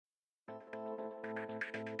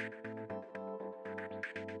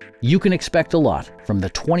You can expect a lot from the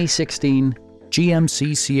 2016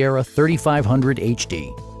 GMC Sierra 3500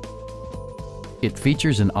 HD. It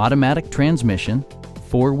features an automatic transmission,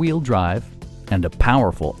 four-wheel drive, and a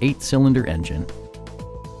powerful 8-cylinder engine.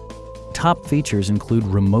 Top features include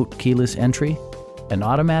remote keyless entry, an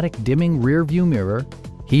automatic dimming rear-view mirror,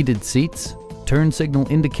 heated seats, turn signal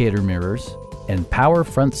indicator mirrors, and power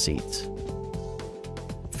front seats.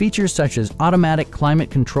 Features such as automatic climate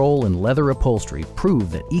control and leather upholstery prove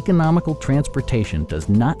that economical transportation does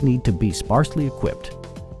not need to be sparsely equipped.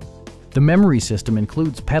 The memory system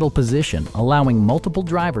includes pedal position, allowing multiple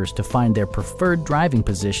drivers to find their preferred driving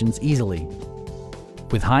positions easily.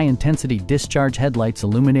 With high-intensity discharge headlights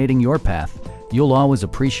illuminating your path, you'll always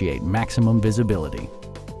appreciate maximum visibility.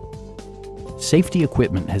 Safety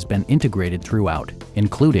equipment has been integrated throughout,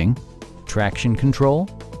 including traction control,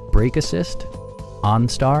 brake assist,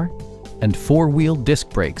 OnStar, and four-wheel disc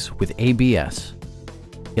brakes with ABS.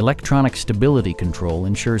 Electronic stability control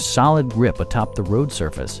ensures solid grip atop the road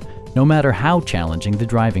surface, no matter how challenging the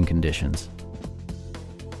driving conditions.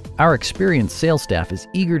 Our experienced sales staff is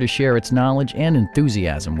eager to share its knowledge and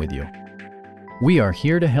enthusiasm with you. We are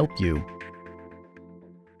here to help you.